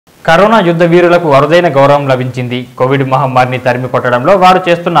Corona యుద్ధ వీరులకు అరుదైన గౌరవం లభించింది. కోవిడ్ మహమ్మారిని తరిమి కొట్టడంలో వారు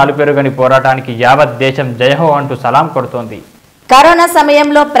చేస్తున్న అలుపెరుగని పోరాటానికి యావత్ దేశం జయహో అంటూ సలాం కొడుతోంది. కరోనా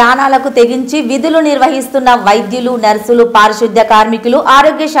సమయంలో ప్రాణాలకు తెగించి విధులు నిర్వహిస్తున్న వైద్యులు, నర్సులు, పారిశుద్ధ్య కార్మికులు,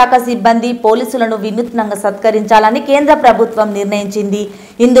 ఆరోగ్య శాఖ సిబ్బంది, పోలీసులను వినూత్నంగా సత్కరించాలని కేంద్ర ప్రభుత్వం నిర్ణయించింది.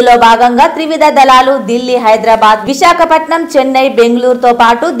 ఇందులో భాగంగా త్రివిధ దళాలు ఢిల్లీ, హైదరాబాద్, విశాఖపట్నం, చెన్నై, బెంగళూరుతో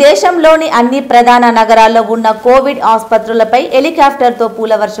పాటు దేశంలోని అన్ని ప్రధాన నగరాల్లో ఉన్న కోవిడ్ ఆసుపత్రులపై హెలికాప్టర్తో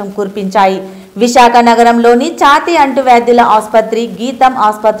పూలవర్షం కురిపించాయి. విశాఖ నగరంలోని ఛాతీ అంటువ్యాధుల ఆసుపత్రి, గీతం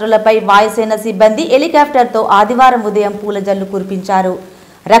ఆసుపత్రులపై వాయుసేన సిబ్బంది హెలికాప్టర్తో ఆదివారం ఉదయం పూలజల్లు కురిపించారు.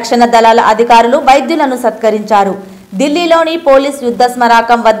 రక్షణ దళాల అధికారులు వైద్యులను సత్కరించారు. ఢిల్లీలోని పోలీస్ యుద్ధ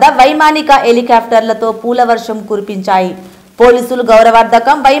స్మారకం వద్ద వైమానిక హెలికాప్టర్లతో పూలవర్షం కురిపించాయి. పోలీసులు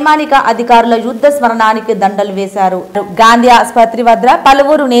గౌరవార్థకం వైమానిక అధికారుల యుద్ధ స్మరణానికి దండలు వేశారు. గాంధీ ఆసుపత్రి వద్ద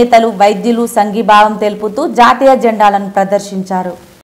పలువురు నేతలు, వైద్యులు సంఘీభావం తెలుపుతూ జాతీయ జెండాలను ప్రదర్శించారు.